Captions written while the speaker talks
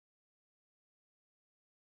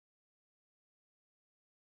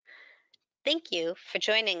Thank you for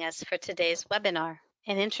joining us for today's webinar,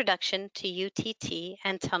 An Introduction to UTT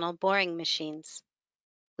and Tunnel Boring Machines.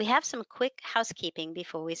 We have some quick housekeeping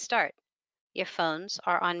before we start. Your phones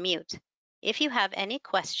are on mute. If you have any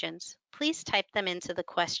questions, please type them into the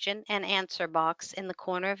question and answer box in the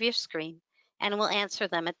corner of your screen, and we'll answer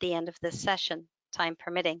them at the end of this session, time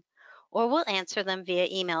permitting, or we'll answer them via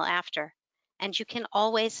email after. And you can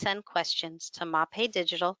always send questions to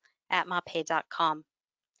mapeidigital@mapei.com.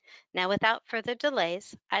 Now, without further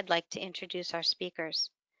delays, I'd like to introduce our speakers,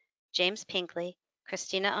 James Pinkley,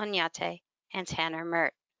 Christina Oñate, and Tanner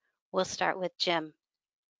Mert. We'll start with Jim.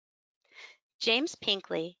 James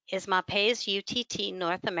Pinkley is MAPEI's UTT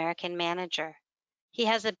North American Manager. He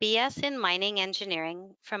has a BS in Mining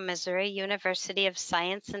Engineering from Missouri University of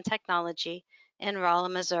Science and Technology in Rolla,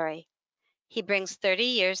 Missouri. He brings 30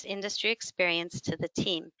 years industry experience to the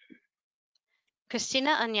team.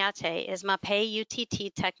 Christina Oñate is MAPEI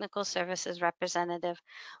UTT Technical Services Representative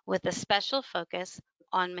with a special focus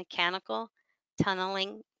on mechanical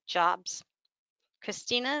tunneling jobs.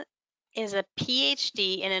 Christina is a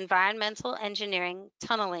PhD in Environmental Engineering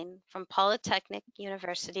Tunneling from Polytechnic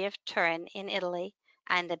University of Turin in Italy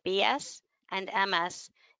and a BS and MS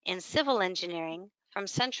in Civil Engineering from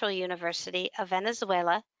Central University of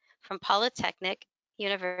Venezuela from Polytechnic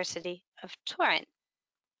University of Turin.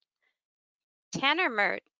 Tanner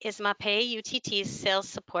Mert is MAPEI UTT's Sales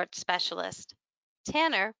Support Specialist.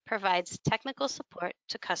 Tanner provides technical support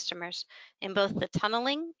to customers in both the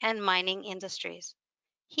tunneling and mining industries.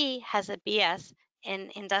 He has a BS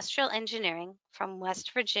in Industrial Engineering from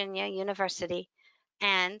West Virginia University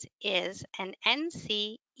and is an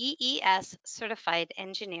NCEES certified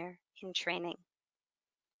engineer in training.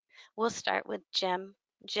 We'll start with Jim.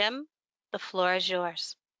 Jim, the floor is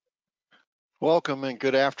yours. Welcome and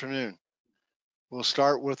good afternoon. We'll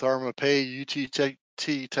start with our MAPEI UTT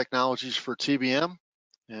technologies for TBM,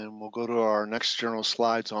 and we'll go to our next general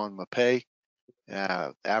slides on MAPEI.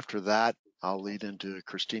 After that, I'll lead into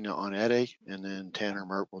Christina Oñate, and then Tanner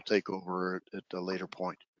Mert will take over at a later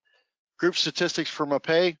point. Group statistics for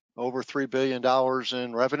MAPEI, over $3 billion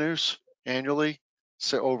in revenues annually,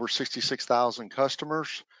 so over 66,000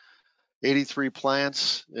 customers, 83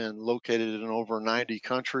 plants and located in over 90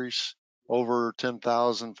 countries, over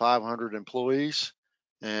 10,500 employees,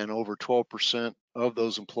 and over 12% of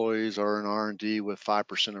those employees are in R&D, with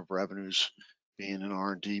 5% of revenues being in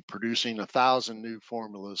R&D, producing 1,000 new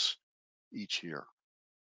formulas each year.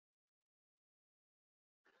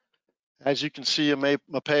 As you can see,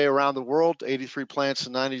 MAPEI around the world, 83 plants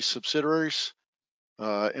and 90 subsidiaries.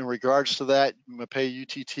 In regards to that, MAPEI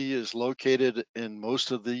UTT is located in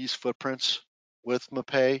most of these footprints with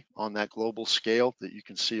MAPEI on that global scale that you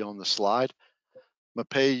can see on the slide.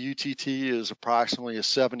 MAPEI UTT is approximately a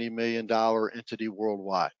 $70 million entity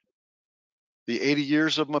worldwide. The 80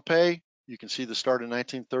 years of MAPEI, you can see the start in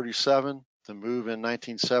 1937, the move in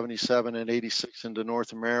 1977 and 86 into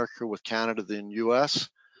North America with Canada, then US,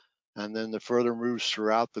 and then the further moves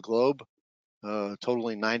throughout the globe,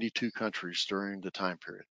 totaling 92 countries during the time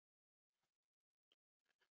period.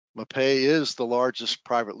 MAPEI is the largest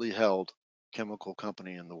privately held chemical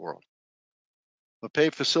company in the world.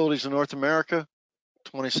 MAPEI facilities in North America,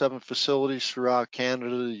 27 facilities throughout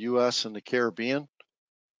Canada, the US, and the Caribbean.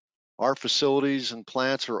 Our facilities and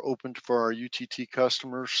plants are open for our UTT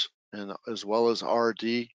customers, and as well as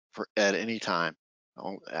R&D at any time.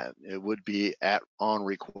 It would be on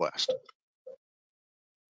request.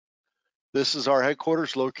 This is our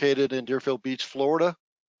headquarters located in Deerfield Beach, Florida.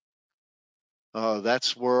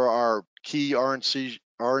 That's where our key R&D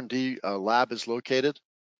lab is located.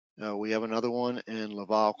 We have another one in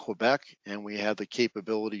Laval, Quebec, and we have the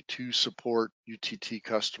capability to support UTT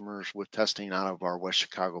customers with testing out of our West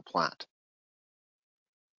Chicago plant.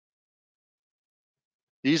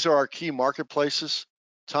 These are our key marketplaces.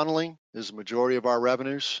 Tunneling is the majority of our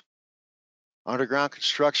revenues. Underground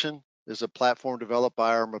construction is a platform developed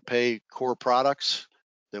by our MAPEI core products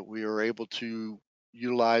that we are able to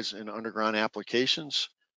utilize in underground applications.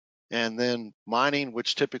 And then mining,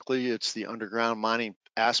 which typically it's the underground mining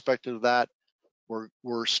aspect of that. We're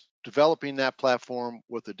developing that platform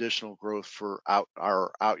with additional growth for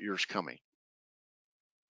our out years coming.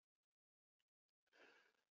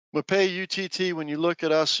 MAPEI UTT, when you look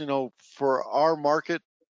at us, for our market,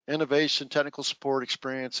 innovation, technical support,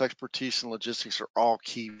 experience, expertise, and logistics are all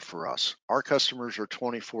key for us. Our customers are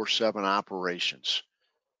 24/7 operations.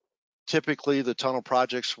 Typically, the tunnel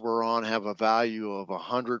projects we're on have a value of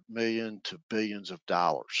 $100 million to billions of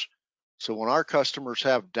dollars. So when our customers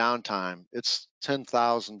have downtime, it's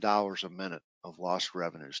 $10,000 a minute of lost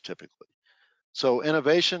revenues typically. So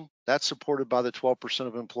innovation, that's supported by the 12%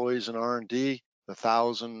 of employees in R&D, the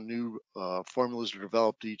 1,000 new formulas are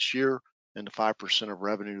developed each year, and the 5% of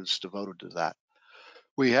revenue that's devoted to that.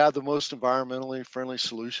 We have the most environmentally friendly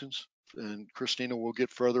solutions, and Christina will get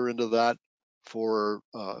further into that for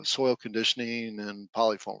soil conditioning and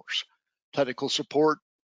polyfoamers. Technical support,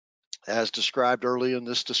 as described early in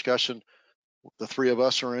this discussion, the three of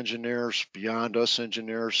us are engineers. Beyond us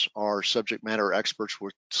engineers are subject matter experts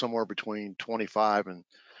with somewhere between 25 and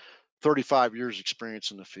 35 years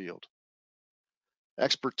experience in the field.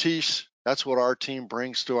 Expertise, that's what our team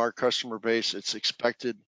brings to our customer base. It's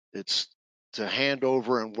expected. It's to hand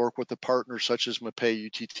over and work with the partners such as MAPEI,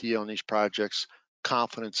 UTT on these projects.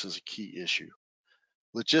 Confidence is a key issue.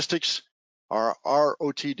 Logistics, our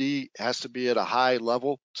OTD has to be at a high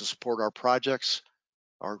level to support our projects.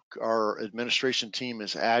 Our administration team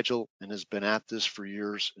is agile and has been at this for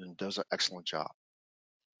years and does an excellent job.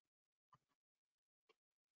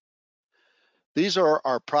 These are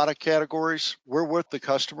our product categories. We're with the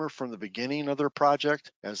customer from the beginning of their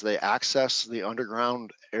project as they access the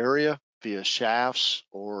underground area via shafts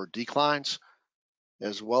or declines,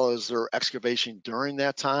 as well as their excavation during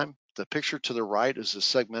that time. The picture to the right is a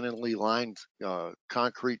segmentally lined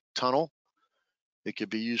concrete tunnel. It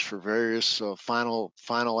could be used for various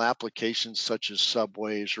final applications such as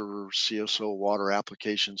subways or CSO water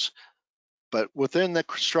applications. But within the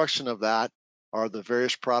construction of that are the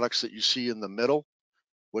various products that you see in the middle,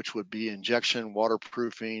 which would be injection,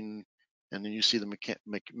 waterproofing, and then you see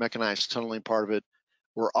the mechanized tunneling part of it.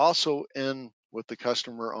 We're also in with the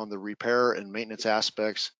customer on the repair and maintenance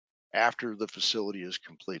aspects after the facility is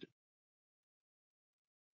completed.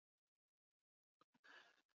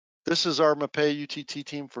 This is our MAPEI UTT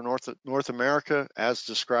team for North America. As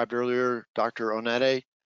described earlier, Dr. Onete,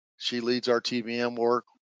 she leads our TBM work.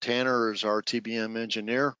 Tanner is our TBM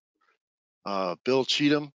engineer. Bill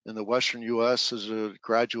Cheatham in the Western U.S. is a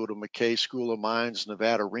graduate of McKay School of Mines,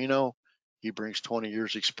 Nevada, Reno. He brings 20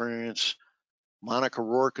 years experience. Monica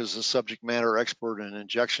Rourke is a subject matter expert in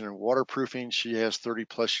injection and waterproofing. She has 30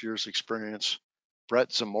 plus years experience. Brett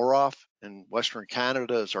Zamoroff in Western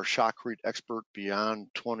Canada is our shotcrete expert, beyond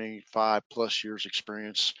 25 plus years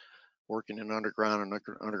experience working in underground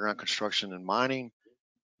construction and mining.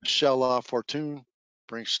 Michelle LaFortune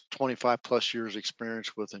brings 25 plus years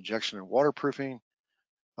experience with injection and waterproofing.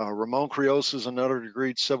 Ramon Crios is another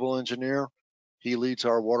degreed civil engineer. He leads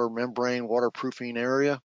our water membrane waterproofing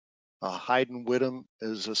area. Hayden Whittam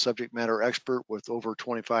is a subject matter expert with over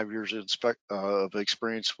 25 years of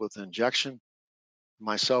experience with injection.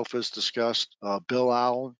 Myself, as discussed, Bill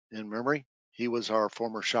Allen in memory. He was our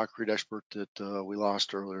former shotcrete expert that we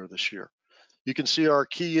lost earlier this year. You can see our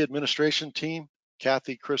key administration team,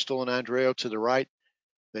 Kathy, Crystal, and Andrea to the right.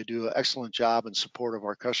 They do an excellent job in support of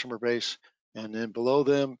our customer base. And then below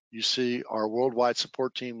them, you see our worldwide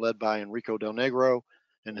support team led by Enrico Del Negro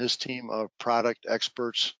and his team of product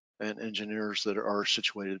experts and engineers that are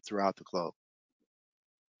situated throughout the globe.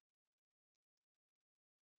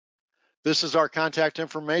 This is our contact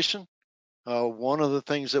information. One of the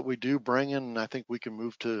things that we do bring in, and I think we can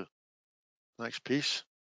move to the next piece,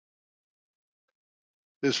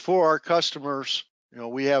 is for our customers.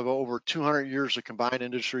 We have over 200 years of combined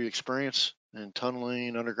industry experience in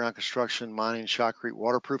tunneling, underground construction, mining, shotcrete,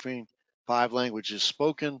 waterproofing, 5 languages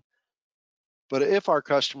spoken. But if our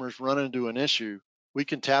customers run into an issue, we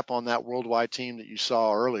can tap on that worldwide team that you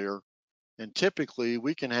saw earlier. And typically,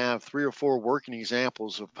 we can have 3 or 4 working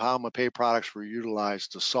examples of how MAPEI products were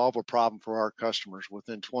utilized to solve a problem for our customers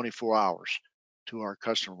within 24 hours to our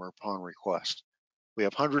customer upon request. We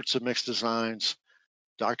have hundreds of mixed designs.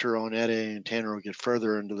 Dr. Onete and Tanner will get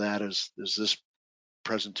further into that as this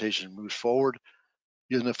presentation moves forward.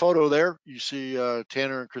 In the photo there, you see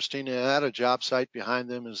Tanner and Christina at a job site. Behind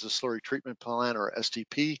them is the slurry treatment plant, or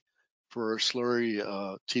STP, for a slurry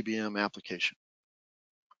TBM application.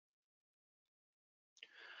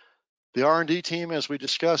 The R&D team, as we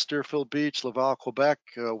discussed, Deerfield Beach, Laval, Quebec,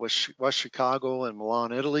 West Chicago, and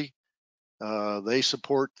Milan, Italy. They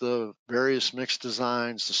support the various mixed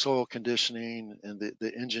designs, the soil conditioning, and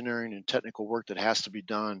the engineering and technical work that has to be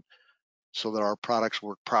done so that our products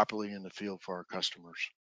work properly in the field for our customers.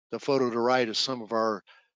 The photo to the right is some of our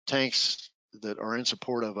tanks that are in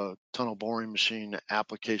support of a tunnel boring machine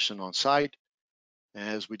application on site.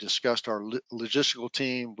 As we discussed, our logistical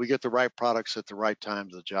team, we get the right products at the right time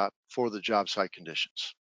for the job site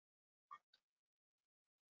conditions.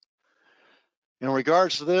 In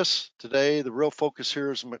regards to this, today, the real focus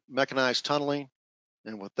here is mechanized tunneling.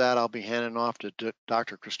 And with that, I'll be handing off to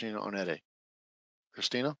Dr. Christina Onete.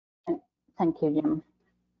 Christina? Thank you, Jim.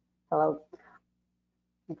 Hello.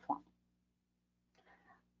 Next one.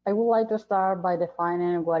 I would like to start by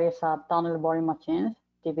defining what is a tunnel boring machine,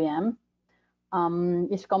 TBM.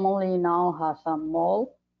 It's commonly known as a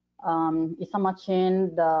mole. It's a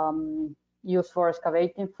machine used for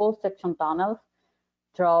excavating full section tunnels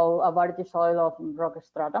through a variety soil of rock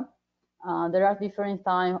strata. There are different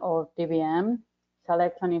types of TBM.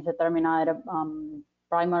 Selection is determined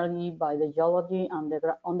primarily by the geology and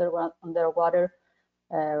the underwater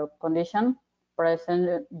condition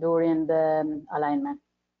present during the alignment.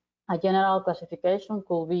 A general classification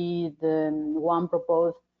could be the one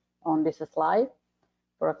proposed on this slide.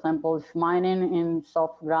 For example, if mining in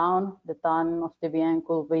soft ground, the time of TBM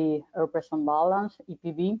could be air pressure balance,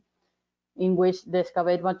 EPB, in which the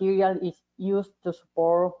excavated material is used to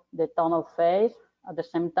support the tunnel face at the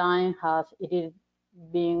same time as it is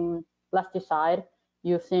being plasticized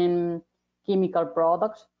using chemical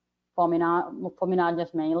products,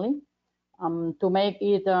 fominages mainly, to make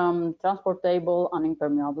it transportable and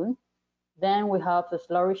impermeable. Then we have the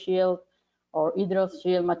slurry shield or hydro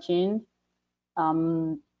shield machine,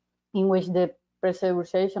 in which the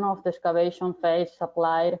pressurization of the excavation phase is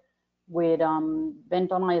applied with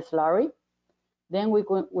bentonite slurry. Then we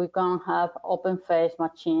can have open face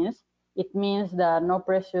machines. It means that no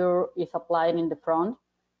pressure is applied in the front.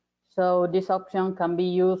 So this option can be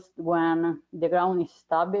used when the ground is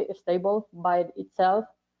stable by itself.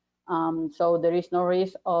 So there is no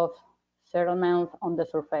risk of settlement on the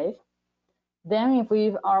surface. Then if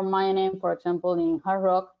we are mining, for example, in hard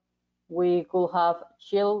rock, we could have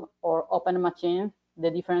shield or open machines.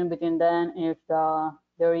 The difference between them is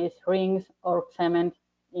there is rings or cement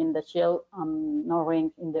in the shield and no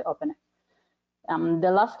rings in the opening.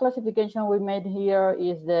 The last classification we made here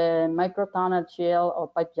is the microtunnel shield or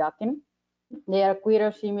pipe jacking. They are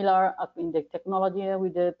quite similar in the technology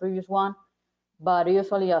with the previous one, but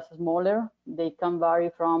usually as smaller. They can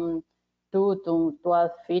vary from 2 to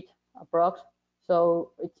 12 feet approx.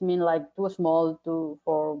 So it means like too small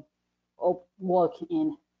for walking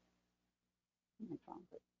in.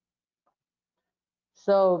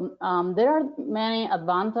 So there are many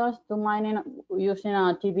advantages to mining using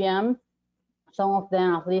a TBM. Some of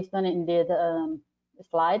them are listed in the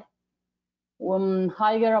slide.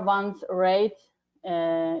 Higher advance rate,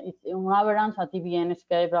 it's on average a TBM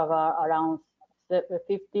escape of around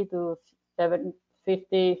 50 to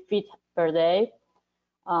 750 feet per day.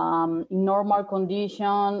 In normal condition,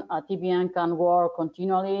 a TBM can work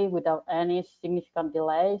continually without any significant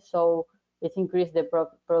delay, so it increases the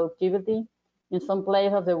productivity. In some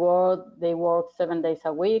places of the world, they work 7 days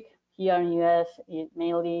a week. Here in the US, it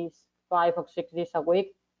mainly is 5 or 6 days a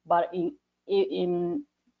week, but in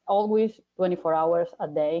always 24 hours a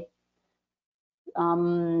day.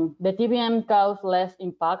 The TBM causes less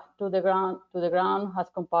impact to the ground as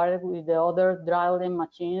compared with the other drilling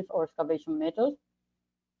machines or excavation methods.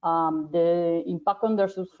 The impact on the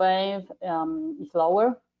surface is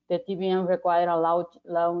lower. The TBM requires a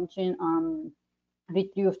launching and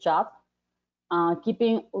retrieve shaft,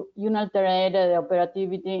 keeping unaltered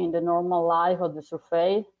operativity in the normal life of the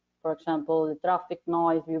surface, for example, the traffic,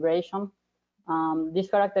 noise, vibration. This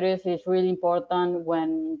characteristic is really important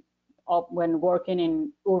when working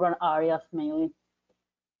in urban areas mainly.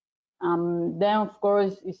 Then, of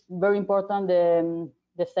course, it's very important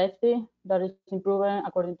the safety that is improving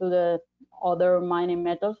according to the other mining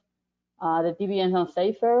methods. The TBMs are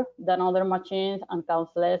safer than other machines and cause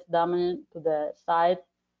less damage to the site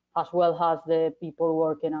as well as the people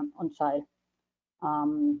working on site.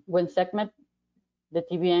 When segmented, the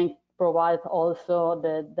TBM provides also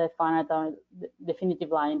the definitive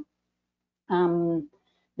line.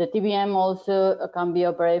 The TBM also can be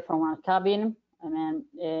operated from a cabin, and then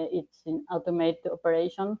it's an automated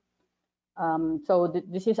operation. So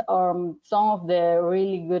this is some of the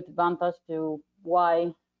really good advantages to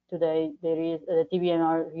why today the TBM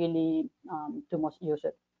are really too much used.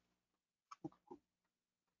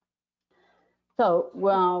 So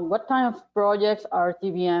what kind of projects are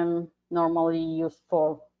TBM normally used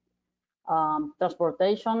for?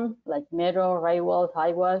 Transportation, like metro, railways,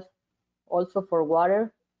 highways, also for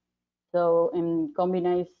water. So in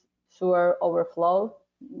combination sewer overflow,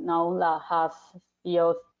 now that has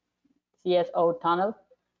CSO tunnel,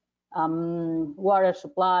 water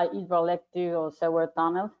supply, hydroelectric or sewer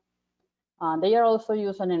tunnels. They are also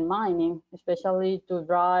used in mining, especially to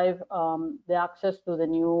drive the access to the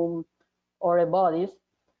new ore bodies.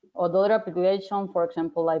 Other applications, for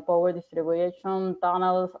example, like power distribution,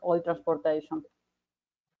 tunnels, oil transportation.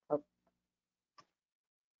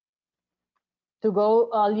 To go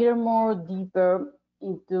a little more deeper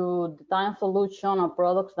into the time solution of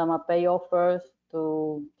products that MAPEI offers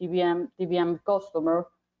to TBM customer,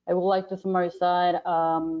 I would like to summarize the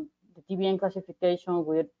TBM classification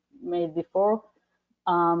we made before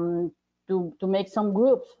to make some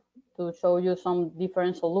groups to show you some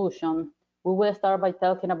different solutions. We will start by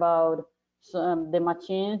talking about the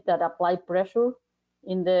machines that apply pressure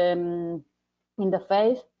in the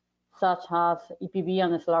phase, such as EPB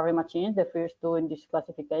and slurry machines, the first two in this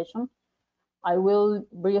classification. I will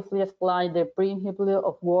briefly explain the principle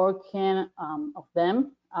of working of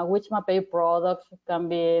them, which MAPEI products can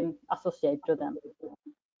be associated to them.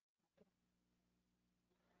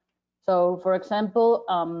 So, for example,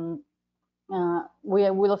 we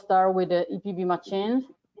will start with the EPB machines.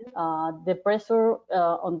 The pressure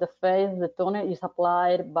on the face of the tunnel is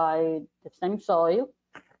applied by the same soil.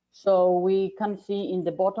 So we can see in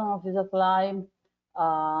the bottom of this slide,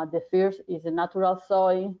 the first is the natural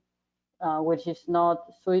soil, which is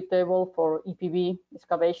not suitable for EPB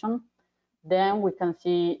excavation. Then we can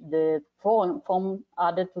see the foam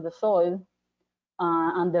added to the soil,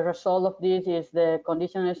 and the result of this is the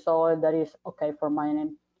conditioned soil that is okay for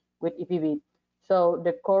mining with EPB. So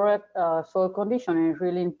the correct soil conditioning is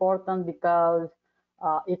really important because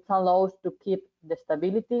it allows to keep the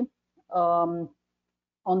stability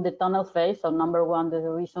on the tunnel face. So number one, the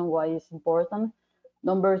reason why it's important.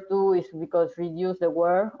 Number two is because reduce the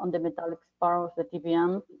wear on the metallic part of the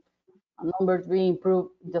TPM. And number three, improve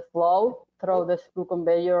the flow through the screw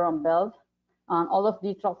conveyor and belt. And all of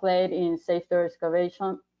these translate in safer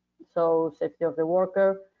excavation, so safety of the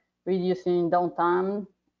worker, reducing downtime.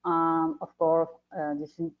 Of course,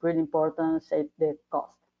 this is really important, save the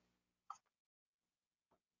cost.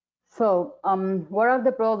 So what are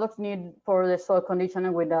the products needed for the soil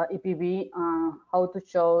conditioning with the EPB? How to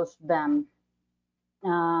choose them?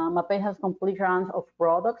 MAPEI has complete range of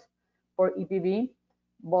products for EPB,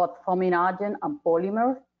 both foaming agent and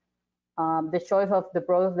polymers. The choice of the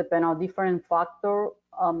products depend on different factors,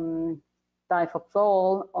 type of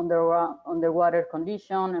soil, underwater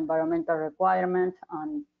condition, environmental requirements,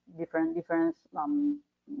 and different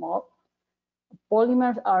modes.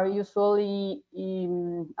 Polymers are usually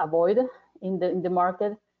avoided in the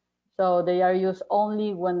market, so they are used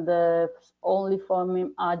only when the only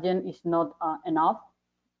foaming agent is not enough.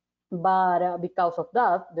 But because of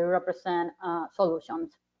that, they represent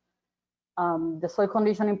solutions. The soil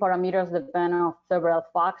conditioning parameters depend on several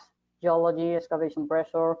facts: geology, excavation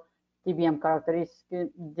pressure, TBM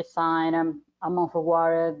characteristics, design, amount of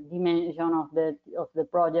water, dimension of the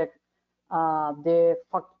project, the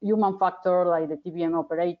human factor like the TBM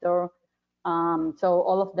operator. So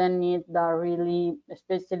all of them need the really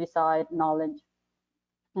specialized knowledge.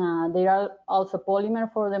 There are also polymer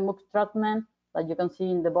for the muck treatment, that you can see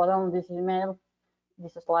in the bottom of this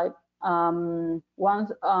slide.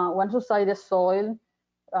 Once you side the soil,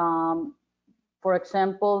 for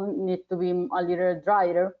example, need to be a little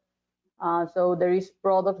drier. So there is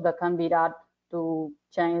products that can be added to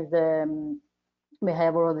change the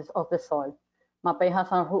behavior of the soil. MAPEI has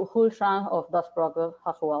a whole range of those products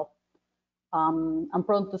as well. I'm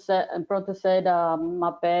proud to say that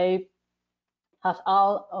MAPEI has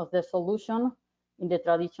all of the solution in the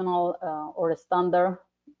traditional or standard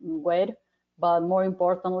way, but more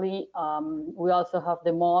importantly, we also have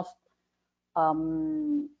the most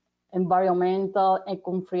environmental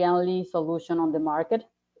eco-friendly solution on the market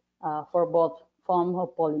for both foam or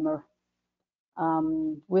polymer.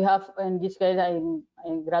 We have, in this case, I'm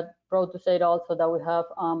proud to say also that we have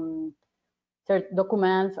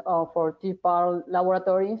documents for third-party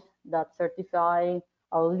laboratories that certify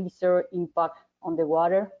our lesser impact on the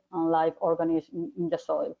water and live organisms in the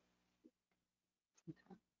soil.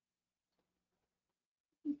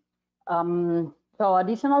 So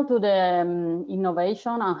additional to the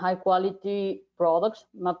innovation and high quality products,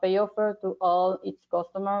 MAPEI offer to all its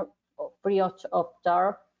customers free of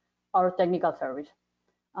charge our technical service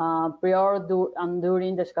prior and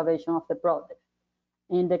during the excavation of the project.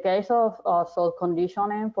 In the case of soil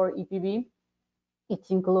conditioning for EPB, it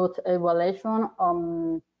includes evaluation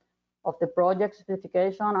of the project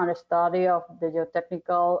specification and a study of the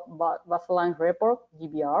geotechnical baseline report,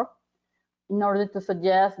 GBR, in order to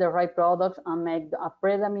suggest the right products and make a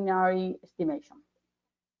preliminary estimation.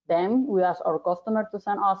 Then we ask our customer to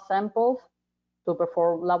send us samples to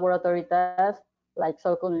perform laboratory tests like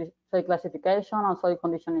soil classification and soil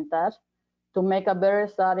conditioning tests to make a better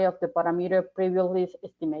study of the parameter previously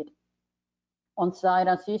estimated. On-site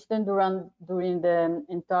assistance during the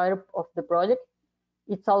entire of the project,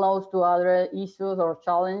 it allows to address issues or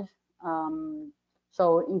challenges,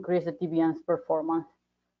 so increase the TBM's performance.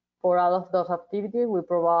 For all of those activities, we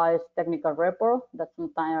provide technical reports that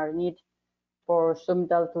sometimes are needed for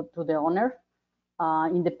submittal to the owner.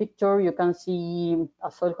 In the picture, you can see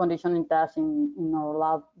a soil conditioning test in our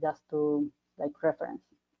lab just to like reference.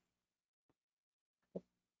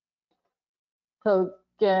 So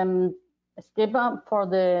skip up for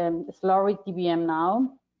the slurry TBM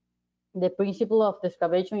now. The principle of the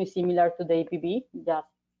excavation is similar to the APB, just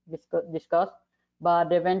discussed, but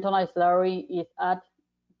the bentonite slurry is added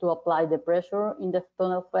to apply the pressure in the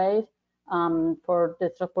tunnel phase for the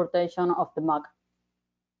transportation of the muck.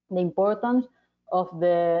 The importance of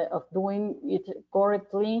doing it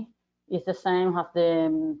correctly is the same as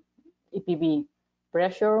the EPB: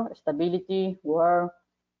 pressure, stability, wear,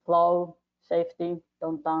 flow, safety,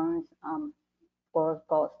 downtimes, for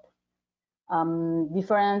cost.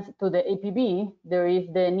 Different to the APB, there is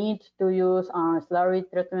the need to use a slurry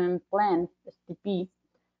treatment plant, STP,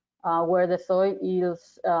 where the soil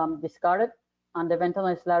is discarded and the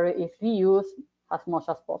bentonite slurry is reused as much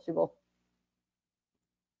as possible.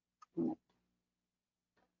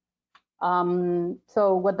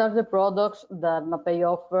 So what are the products that MAPEI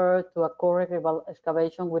offer to a correct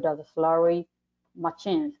excavation with a slurry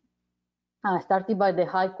machines? Starting by the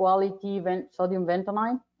high quality sodium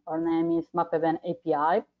bentonite, our name is MAPEI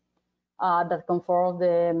API, that conform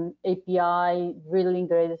the API drilling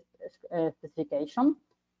grade specification,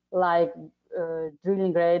 like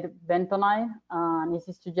drilling grade bentonite, and this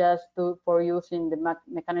is suggested for use in the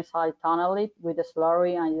mechanized tunneling with the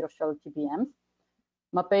slurry and hydroshell TPMs.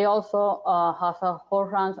 MAPEI also has a whole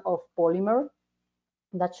range of polymer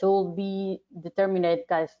that should be determined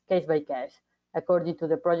case by case according to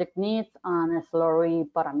the project needs and slurry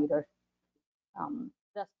parameters.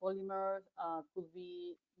 These polymers could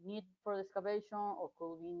be needed for the excavation or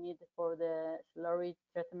could be needed for the slurry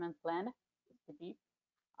treatment plant, STP.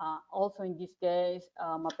 Also in this case,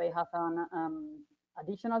 MAPEI has an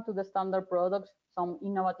additional to the standard products, some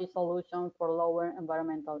innovative solutions for lower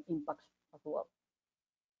environmental impacts as well.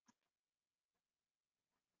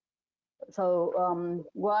 So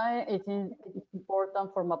why it is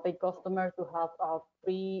important for MAPEI customers to have a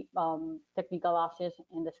free technical access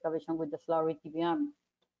in the excavation with the slurry TBM?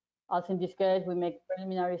 Also in this case, we make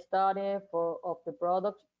preliminary study of the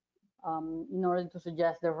products in order to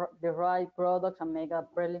suggest the right products and make a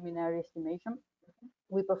preliminary estimation.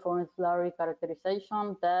 We perform slurry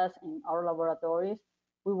characterization tests in our laboratories.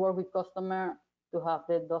 We work with customers to have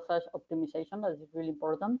the dosage optimization, that is really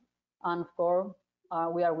important. And of course,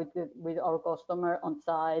 we are with our customer on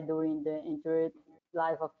site during the entire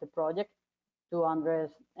life of the project to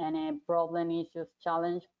address any problem, issues,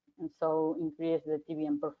 challenge, and so increase the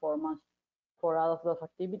TBM performance. For all of those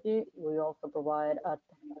activities, we also provide a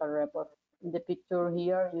technical report. In the picture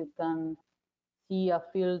here, you can see a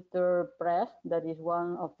filter press that is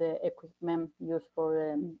one of the equipment used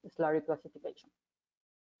for slurry classification.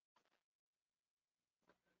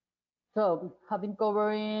 So, having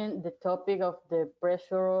covering the topic of the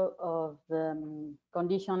pressure of the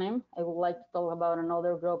conditioning, I would like to talk about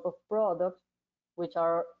another group of products which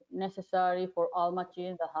are necessary for all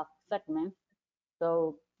machines that have segments.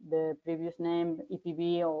 So the previous name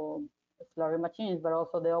EPB or slurry machines, but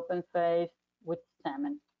also the open phase with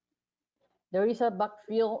cement. There is a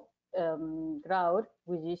backfill grout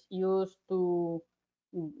which is used to,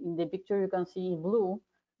 in the picture you can see in blue,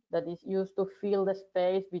 that is used to fill the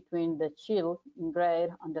space between the chill in grade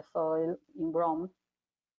and the soil in brown.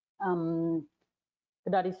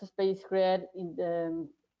 That is a space created in the,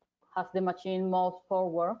 has the machine moves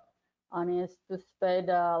forward and is to spread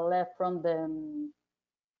left from the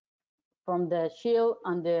chill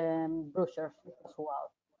and the brushers as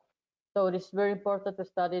well. So it is very important to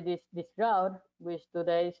study this grout, which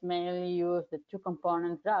today is mainly used the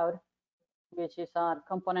two-component grout, which is a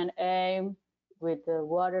component A with the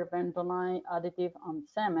water, bentonite, additive, and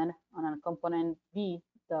cement, and a component B,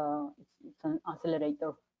 it's an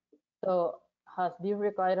accelerator. So has this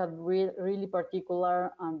required a really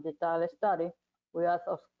particular and detailed study, we ask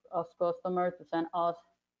us customers to send us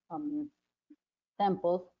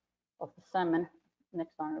samples of the cement.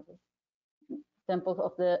 Next one, samples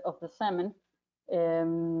of the cement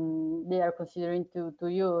they are considering to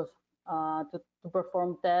use to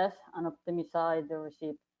perform tests and optimize the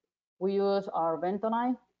receipt. We use our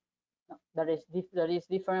bentonite that is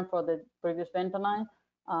different for the previous bentonite.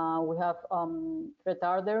 We have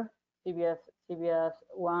retarder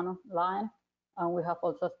CBS1 line, and we have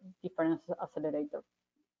also different accelerator.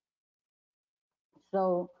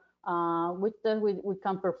 So which test we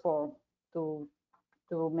can perform to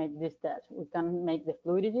make this test? We can make the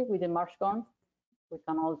fluidity with the marsh cone. We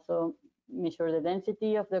can also measure the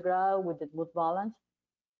density of the grout with the smooth balance.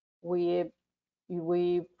 We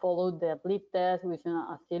follow the bleed test using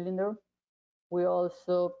a cylinder. We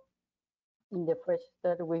also in the first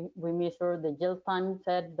step, we measure the gel time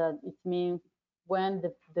set that it means when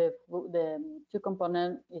the two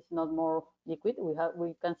component is not more liquid. We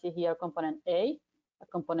can see here component A, a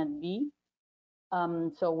component B.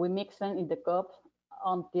 So we mix them in the cups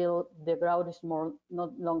until the grout is not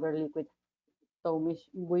longer liquid. So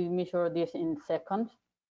we measure this in seconds.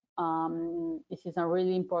 This is a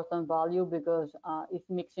really important value because it's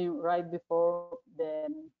mixing right before the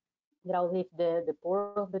grout leaves the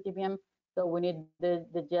pores of the TPM. So we need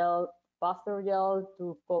the gel, faster gel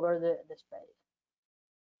to cover the space.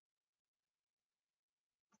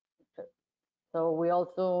 So we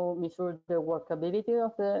also measure the workability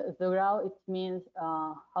of the grout. It means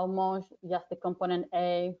how much just the component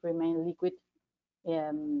A remain liquid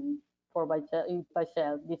for by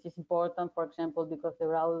cell. This is important, for example, because the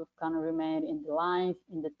grout can remain in the lines,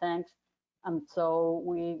 in the tanks, and so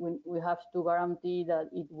we have to guarantee that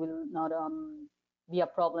it will not be a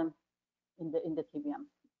problem in the TBM.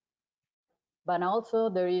 But also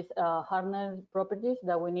there is hardness properties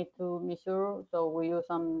that we need to measure. So we use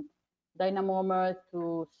some dynamometer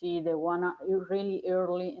to see the really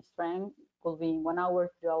early strength, could be 1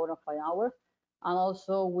 hour, 2 hours, or 5 hours. And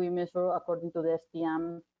also we measure according to the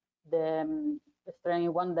STM the strength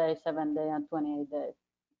in 1 day, 7 days, and 28 days,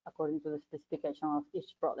 according to the specification of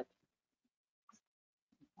each product.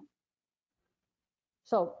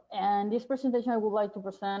 So, in this presentation, I would like to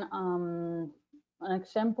present an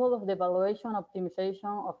example of the evaluation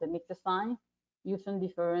optimization of the mix design using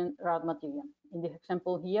different raw material. In this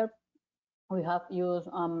example here, we have used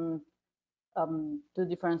two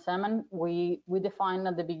different salmon. We define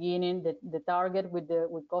at the beginning the target with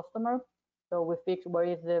customer. So we fix where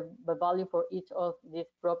is the value for each of these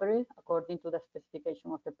properties according to the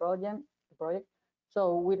specification of the project.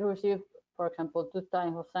 So we receive, for example, 2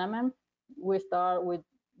 types of salmon. We start with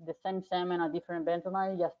the same salmon at different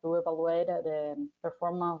bentonite just to evaluate the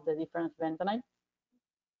performance of the different bentonite.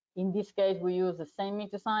 In this case, we use the same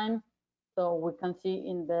mix design, so we can see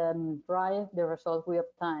in the right the results we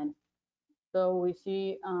obtain. So we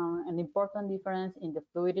see an important difference in the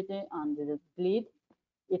fluidity and the bleed.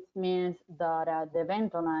 It means that the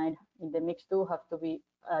bentonite in the mix 2 have to be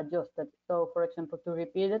adjusted. So for example, to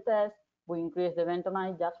repeat the test, we increase the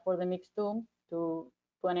bentonite just for the mix 2 to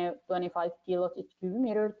 25 kilos each cubic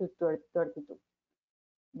meter to 32.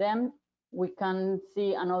 Then we can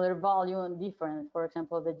see another value and difference. For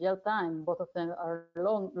example, the gel time, both of them are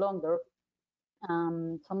longer.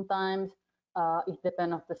 Sometimes it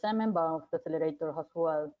depends on the semen, but of the accelerator as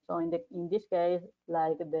well. So in this case,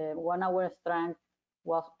 like the 1 hour strength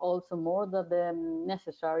was also more than the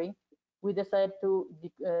necessary, we decided to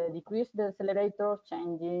decrease the accelerator,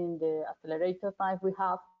 changing the accelerator type we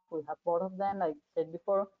have. We have both of them, like I said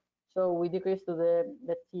before. So we decreased to the,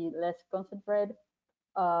 let's see, less concentrated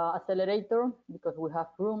accelerator because we have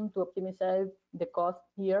room to optimize the cost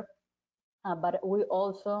here. But we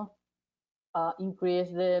also decrease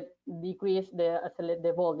the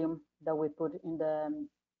volume that we put in the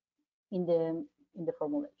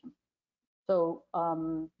formulation. So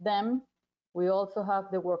then we also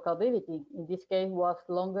have the workability. In this case, was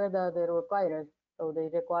longer than they required. So they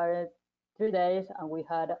required 3 days, and we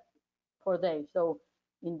had 4 days. So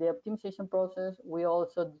in the optimization process, we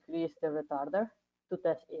also decreased the retarder to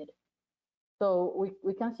test it. So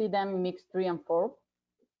we can see them mix 3 and 4.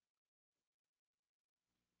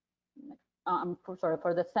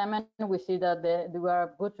 For the salmon, we see that there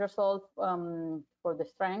were good results for the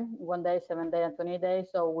strength, 1 day, 7 days, and 20 days.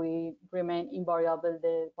 So we remain invariable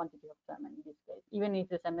the quantity of salmon in this case. Even if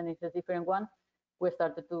the salmon is a different one, we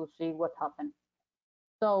started to see what happened.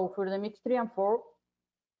 So for the mix 3 and 4,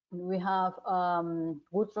 we have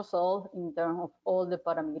good results in terms of all the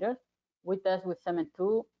parameters. We test with salmon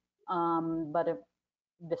 2, but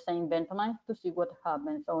the same bentonite to see what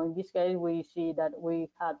happens. So in this case, we see that we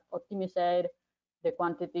had optimized the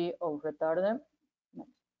quantity of retarder.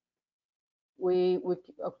 We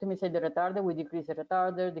optimize the retarder, we decrease the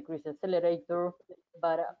retarder, decrease the accelerator,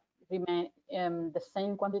 but remain the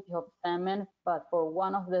same quantity of salmon, but for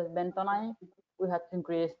one of the bentonite, we had to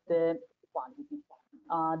increase the quantity.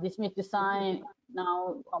 This mix design,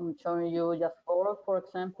 now I'm showing you just 4, for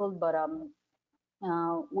example, but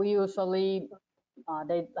we usually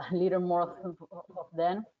they a little more of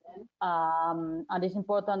them. And it's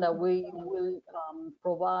important that we will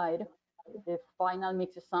provide the final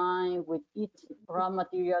mix design with each raw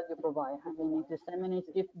material you provide. I mean, if the semen is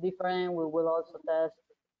different, we will also test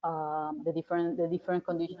the different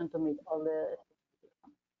conditions to meet all the.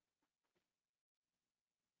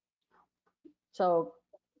 So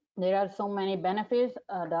there are so many benefits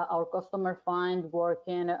that our customers find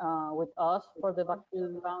working with us for the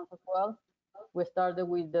backfill rounds as well. we started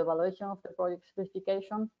with the evaluation of the project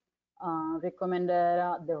specification,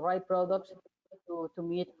 recommended the right products to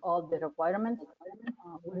meet all the requirements.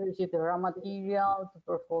 We received the raw material to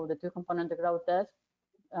perform the two-component grout test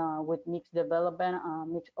with mix development,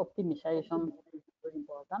 mix optimization, very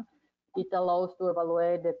important. It allows to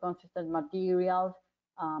evaluate the consistent materials.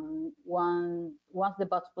 Once the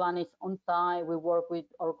batch plan is on site, we work with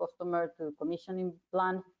our customer to commissioning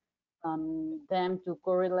plan, them to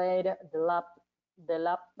correlate the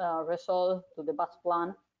lab result to the batch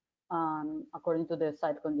plan according to the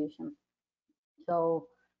site conditions. So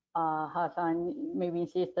as I maybe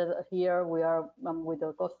insisted here, we are with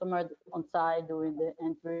the customer on site during the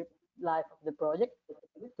entry life of the project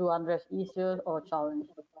to address issues or challenges.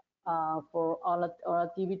 For all our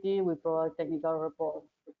activity, we provide technical reports.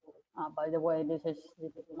 By the way, this is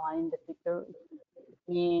mine, the picture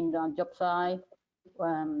in the job site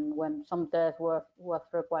when some test was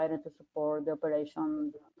required to support the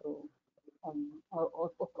operation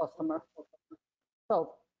of customer.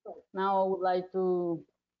 So now I would like to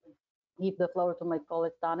give the floor to my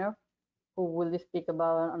colleague Tanner, who will speak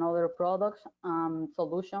about another products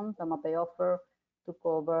solution that MAPEI offer to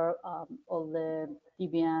cover all the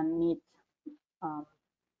TBM needs.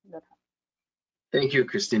 Thank you,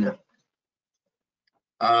 Christina.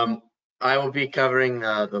 I will be covering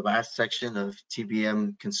the last section of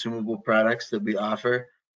TBM consumable products that we offer,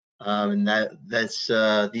 and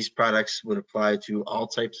these products would apply to all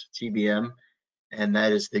types of TBM, and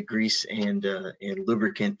that is the grease and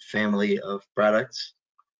lubricant family of products.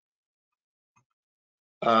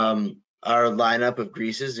 Our lineup of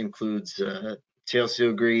greases includes tail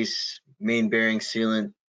seal grease, main bearing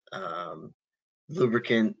sealant,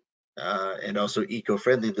 lubricant, and also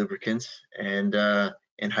eco-friendly lubricants and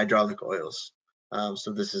hydraulic oils.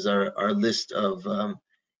 So this is our list of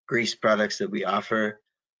grease products that we offer.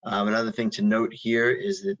 Another thing to note here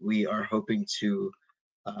is that we are hoping to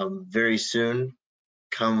very soon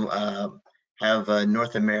have a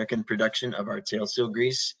North American production of our tail seal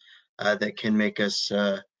grease that can make us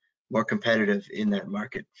more competitive in that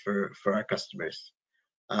market for our customers.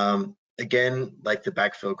 Again, like the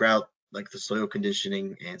backfill grout, like the soil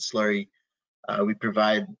conditioning and slurry, we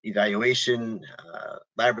provide evaluation,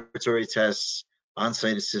 laboratory tests,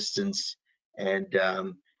 on-site assistance, and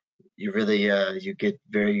you really you get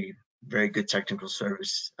very good technical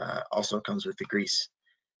service. Also comes with the grease,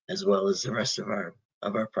 as well as the rest of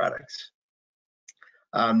our products.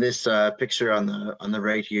 This picture on the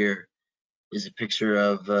right here is a picture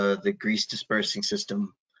of the grease dispersing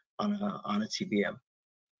system on a TBM.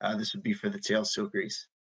 This would be for the tail seal grease.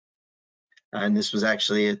 And this was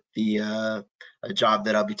actually at a job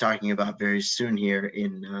that I'll be talking about very soon here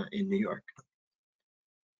in New York.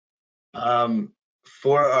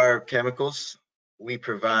 For our chemicals, we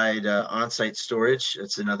provide on-site storage.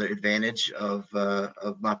 It's another advantage of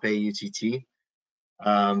MAPEI UTT.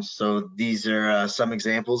 So these are some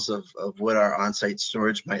examples of what our on-site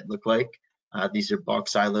storage might look like. These are bulk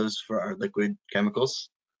silos for our liquid chemicals.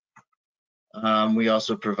 We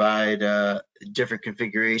also provide different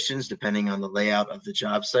configurations depending on the layout of the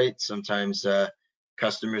job site. Sometimes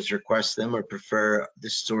customers request them or prefer the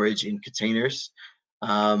storage in containers.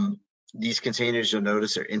 These containers, you'll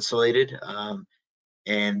notice, are insulated,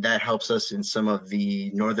 and that helps us in some of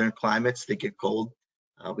the northern climates that get cold.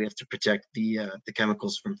 We have to protect the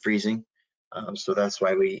chemicals from freezing, so that's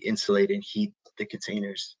why we insulate and heat the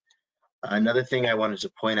containers. Another thing I wanted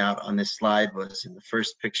to point out on this slide was in the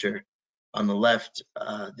first picture on the left.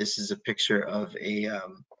 This is a picture of a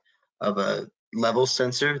level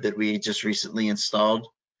sensor that we just recently installed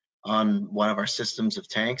on one of our systems of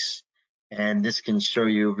tanks, and this can show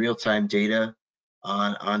you real-time data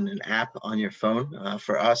on an app on your phone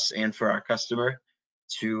for us and for our customer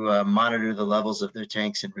to monitor the levels of their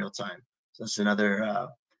tanks in real time. So that's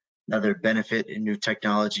another benefit in new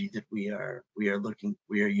technology that we are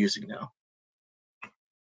using now.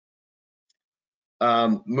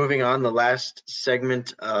 Moving on, the last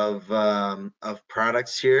segment of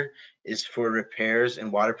products here is for repairs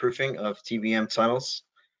and waterproofing of TBM tunnels.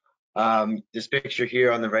 This picture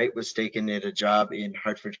here on the right was taken at a job in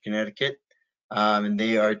Hartford, Connecticut, and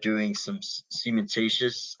they are doing some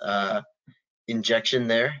cementitious injection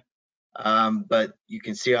there. But you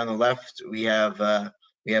can see on the left we have a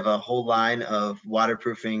whole line of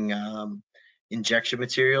waterproofing injection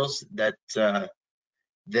materials that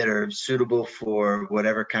are suitable for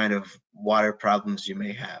whatever kind of water problems you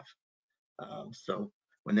may have. So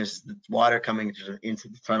when there's water coming into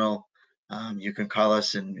the tunnel, you can call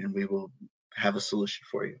us and we will have a solution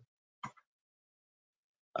for you.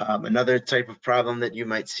 Another type of problem that you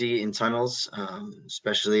might see in tunnels,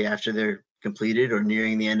 especially after they're completed or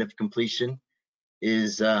nearing the end of completion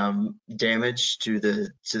is damage to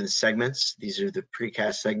the segments. These are the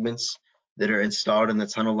precast segments that are installed in the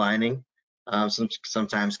tunnel lining.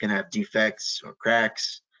 Sometimes can have defects or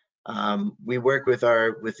cracks. We work with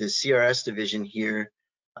the CRS division here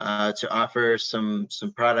to offer some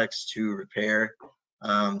products to repair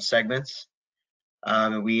segments.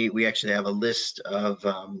 We actually have a list of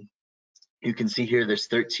you can see here there's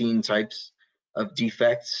 13 types of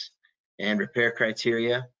defects and repair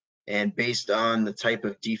criteria. And based on the type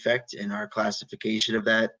of defect and our classification of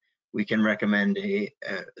that, we can recommend a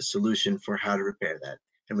solution for how to repair that.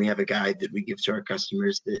 And we have a guide that we give to our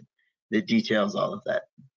customers that details all of that.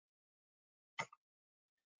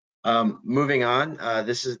 Moving on,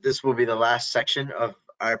 this will be the last section of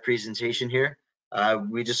our presentation here.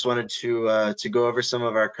 We just wanted to go over some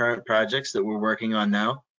of our current projects that we're working on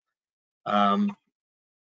now.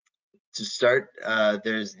 To start,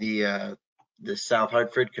 there's the South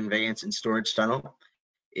Hartford Conveyance and Storage Tunnel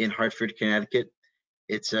in Hartford, Connecticut.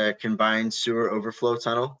 It's a combined sewer overflow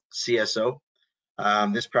tunnel, CSO.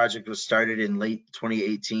 This project was started in late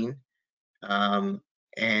 2018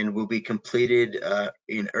 and will be completed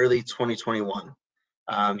in early 2021.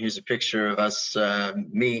 Here's a picture of us,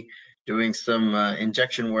 me, doing some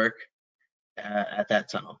injection work at that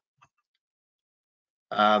tunnel.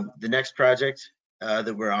 The next project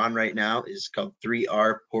that we're on right now is called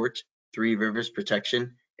 3R Port, Three Rivers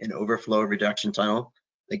Protection and Overflow Reduction Tunnel.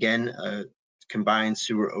 Again, a combined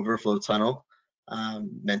sewer overflow tunnel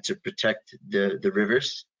meant to protect the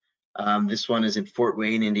rivers. This one is in Fort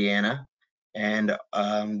Wayne, Indiana, and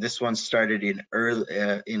this one started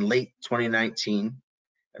in late 2019,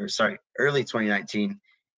 or sorry, early 2019,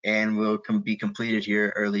 and will be completed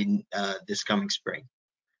here early this coming spring.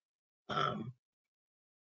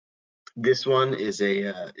 This one is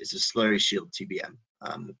a slurry shield TBM.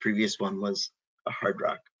 The previous one was a hard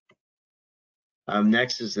rock.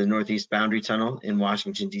 Next is the Northeast Boundary Tunnel in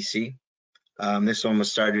Washington, D.C. This one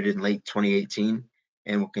was started in late 2018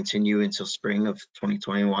 and will continue until spring of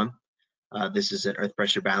 2021. This is an earth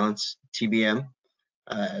pressure balance TBM,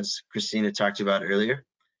 as Christina talked about earlier.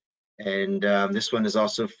 And this one is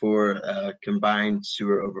also for combined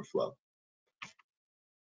sewer overflow.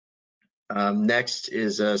 Next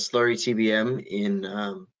is a slurry TBM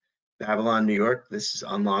in Babylon, New York. This is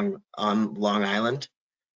on Long Island.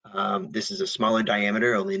 This is a smaller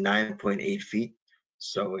diameter, only 9.8 feet.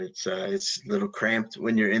 So it's a little cramped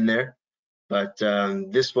when you're in there. But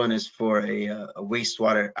this one is for a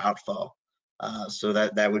wastewater outfall. So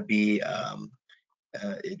that would be,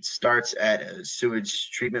 it starts at a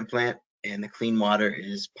sewage treatment plant and the clean water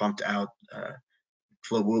is pumped out,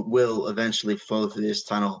 will eventually flow through this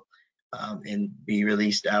tunnel and be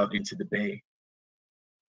released out into the bay.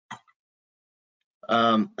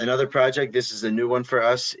 Another project, this is a new one for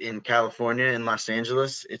us in California, in Los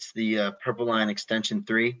Angeles. It's the Purple Line Extension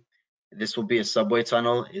 3. This will be a subway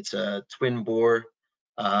tunnel. It's a twin bore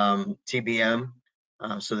TBM.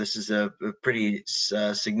 So this is a pretty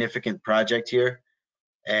significant project here.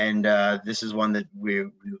 And this is one that we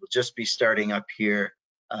will just be starting up here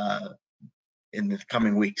in the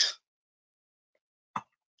coming weeks.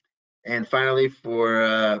 And finally,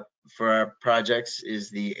 for our projects is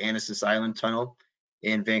the Anasis Island Tunnel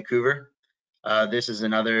in Vancouver. This is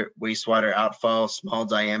another wastewater outfall, small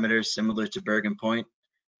diameter, similar to Bergen Point.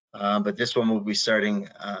 But this one will be starting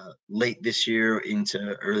late this year into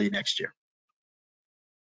early next year.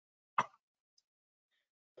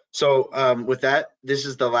 So with that, this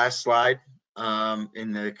is the last slide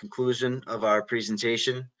in the conclusion of our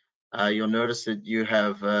presentation. You'll notice that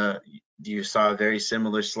you saw a very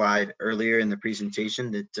similar slide earlier in the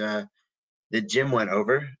presentation that Jim went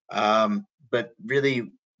over. But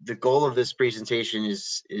really, the goal of this presentation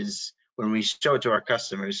is when we show it to our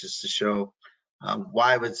customers, is to show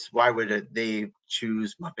why would they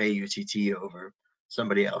choose MAPEI UTT over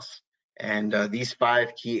somebody else. And these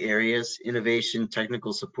 5 key areas: innovation,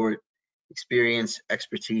 technical support, experience,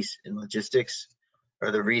 expertise, and logistics,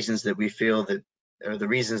 are the reasons that we feel that are the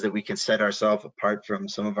reasons that we can set ourselves apart from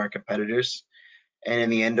some of our competitors. And in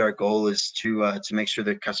the end, our goal is to make sure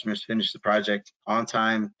that customers finish the project on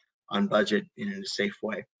time, on budget, and in a safe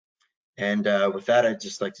way. And with that, I'd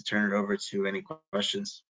just like to turn it over to any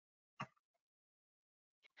questions.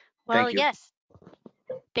 Well, Thank you. yes.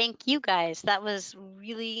 Thank you, guys. That was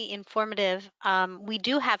really informative. We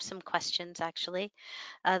do have some questions, actually.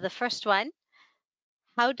 The first one: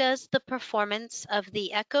 how does the performance of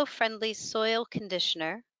the eco-friendly soil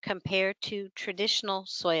conditioner compare to traditional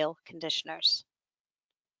soil conditioners?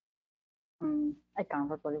 I can't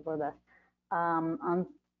reply for that.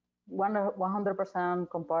 100%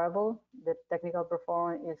 comparable. The technical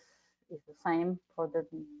performance is the same for the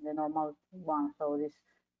normal one. So it's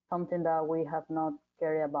something that we have not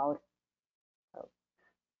cared about. So,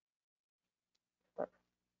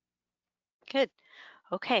 Good.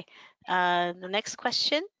 Okay. The next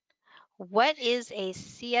question. What is a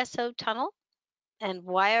CSO tunnel and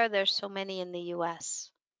why are there so many in the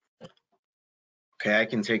US? Okay, I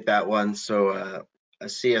can take that one. So a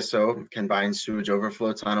CSO, combined sewage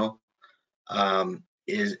overflow tunnel,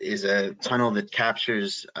 is a tunnel that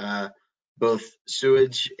captures both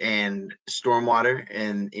sewage and stormwater.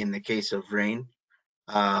 And in the case of rain,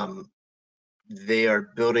 they are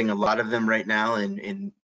building a lot of them right now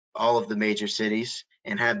in all of the major cities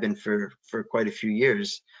and have been for quite a few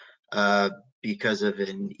years because of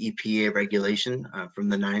an EPA regulation from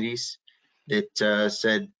the 90s that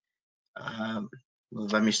said,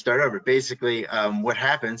 let me start over. Basically, what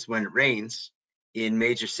happens when it rains in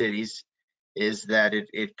major cities is that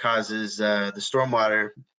it causes the stormwater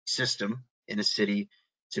system in a city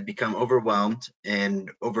to become overwhelmed and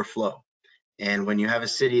overflow. And when you have a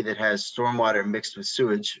city that has stormwater mixed with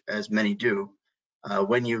sewage, as many do,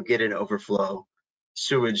 when you get an overflow,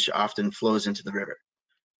 sewage often flows into the river.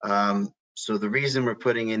 So the reason we're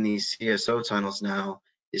putting in these CSO tunnels now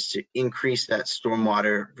is to increase that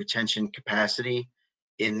stormwater retention capacity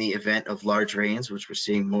in the event of large rains, which we're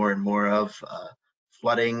seeing more and more of,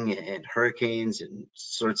 flooding and hurricanes and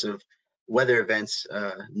sorts of weather events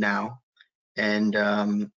now. And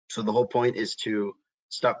so the whole point is to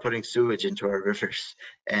stop putting sewage into our rivers,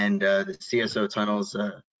 and the CSO tunnels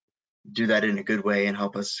do that in a good way and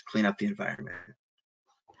help us clean up the environment.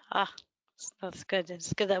 Ah, that's good.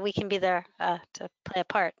 It's good that we can be there to play a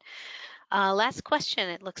part. Last question,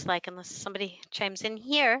 it looks like, unless somebody chimes in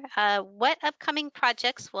here. What upcoming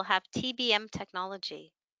projects will have TBM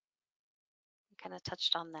technology? I kind of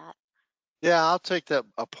touched on that. Yeah, I'll take that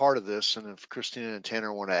a part of this, and if Christina and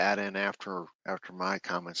Tanner want to add in after my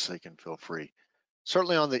comments, they can feel free.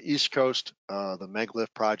 Certainly on the East Coast, the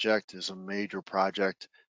Meglift project is a major project.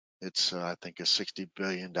 It's I think a $60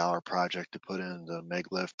 billion project to put in the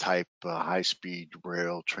Meglift type high-speed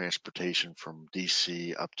rail transportation from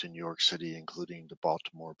DC up to New York City, including the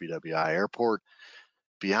Baltimore BWI Airport.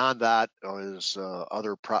 Beyond that is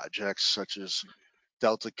other projects such as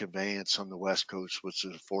Delta Conveyance on the West Coast, which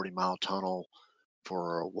is a 40-mile tunnel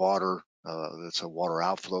for water. That's a water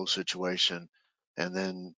outflow situation. And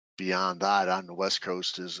then beyond that on the West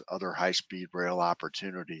Coast is other high-speed rail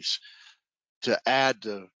opportunities. To add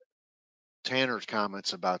to Tanner's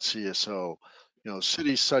comments about CSO,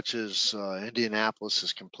 cities such as Indianapolis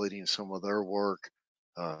is completing some of their work.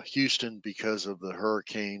 Houston, because of the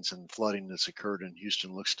hurricanes and flooding that's occurred in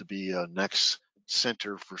Houston, looks to be a next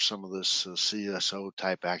center for some of this CSO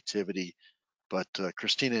type activity. But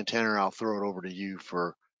Christina and Tanner, I'll throw it over to you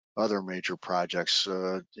for other major projects.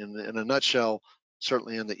 In a nutshell,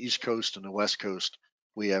 certainly in the East Coast and the West Coast,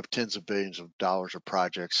 we have tens of billions of dollars of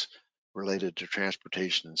projects related to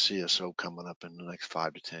transportation and CSO coming up in the next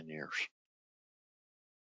 5 to 10 years.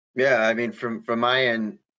 Yeah, I mean, from my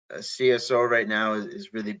end, CSO right now is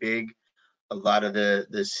really big. A lot of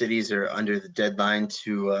the cities are under the deadline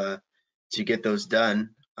to get those done.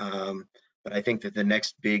 But I think that the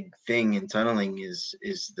next big thing in tunneling is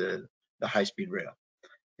the high speed rail,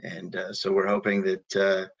 and so we're hoping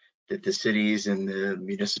that that the cities and the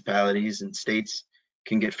municipalities and states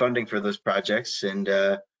can get funding for those projects, and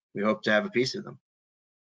we hope to have a piece of them.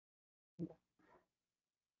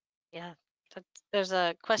 Yeah, there's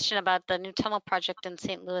a question about the new tunnel project in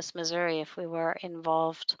St. Louis, Missouri, if we were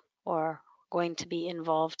involved or going to be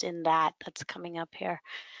involved in that. That's coming up here.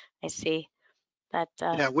 I see that.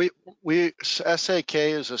 Yeah, we SAK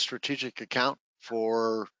is a strategic account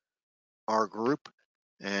for our group,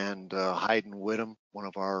 and Hayden Whittam, one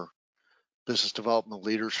of our business development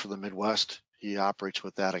leaders for the Midwest, he operates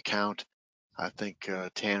with that account. I think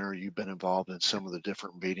Tanner, you've been involved in some of the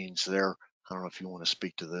different meetings there. I don't know if you want to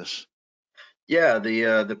speak to this. Yeah,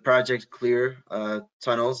 the Project Clear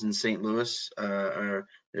tunnels in St. Louis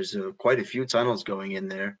there's quite a few tunnels going in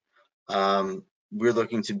there. We're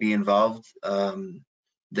looking to be involved.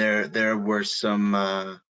 There were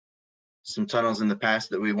some tunnels in the past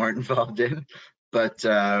that we weren't involved in, but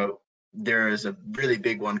there is a really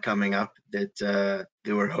big one coming up that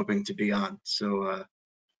they were hoping to be on. So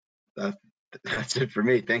that's it for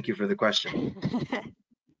me. Thank you for the question.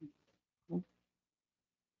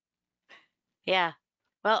 Yeah.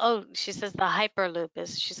 Well, oh, she says the Hyperloop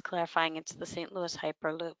she's clarifying it's the St. Louis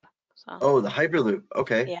Hyperloop. So, Oh, the Hyperloop.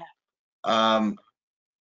 Okay. yeah. I'm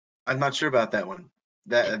not sure about that one.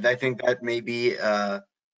 That I think that may be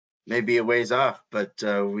maybe a ways off, but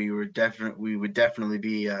we would definitely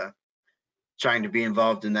be trying to be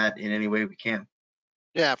involved in that in any way we can.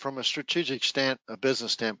 Yeah, from a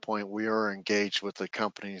business standpoint, we are engaged with the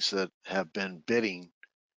companies that have been bidding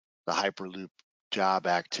the Hyperloop job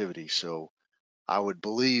activity. So I would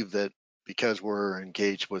believe that because we're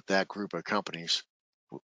engaged with that group of companies,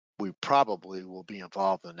 we probably will be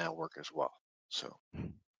involved in that work as well. So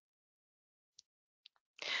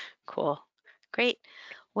Cool. Great.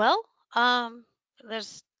 Well,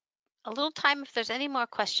 there's a little time if there's any more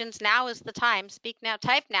questions. Now is the time. Speak now,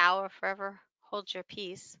 type now, or forever hold your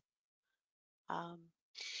peace.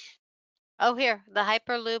 Oh, here, the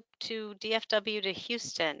Hyperloop to DFW to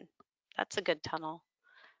Houston. That's a good tunnel.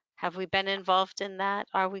 Have we been involved in that?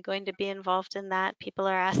 Are we going to be involved in that? People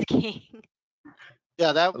are asking.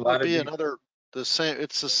 yeah, A that lot would of be you. another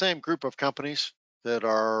it's the same group of companies that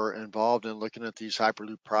are involved in looking at these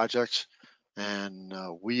Hyperloop projects, and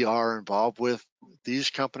we are involved with these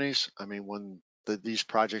companies. I mean, when these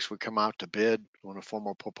projects would come out to bid, when a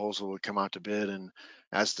formal proposal would come out to bid, and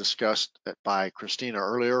as discussed by Christina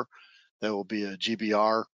earlier, there will be a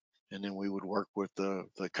GBR, and then we would work with the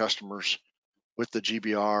customers with the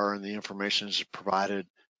GBR, and the information is provided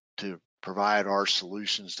to provide our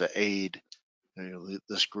solutions to aid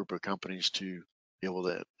this group of companies to be able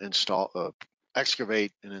to install,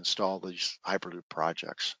 excavate and install these Hyperloop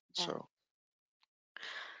projects. Yeah. So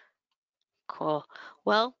Cool.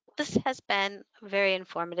 Well, this has been very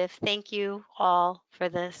informative. Thank you all for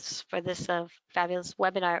this fabulous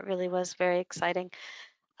webinar. It really was very exciting.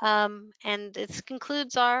 And this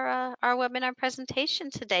concludes our webinar presentation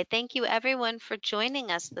today. Thank you everyone for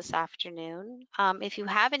joining us this afternoon. If you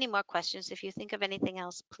have any more questions, if you think of anything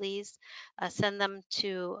else, please send them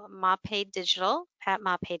to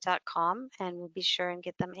mapeidigital@mapei.com, and we'll be sure and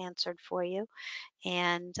get them answered for you.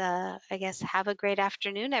 And I guess have a great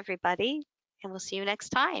afternoon, everybody, and we'll see you next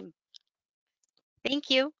time. Thank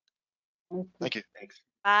you. thank you. Thanks.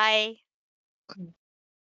 Bye.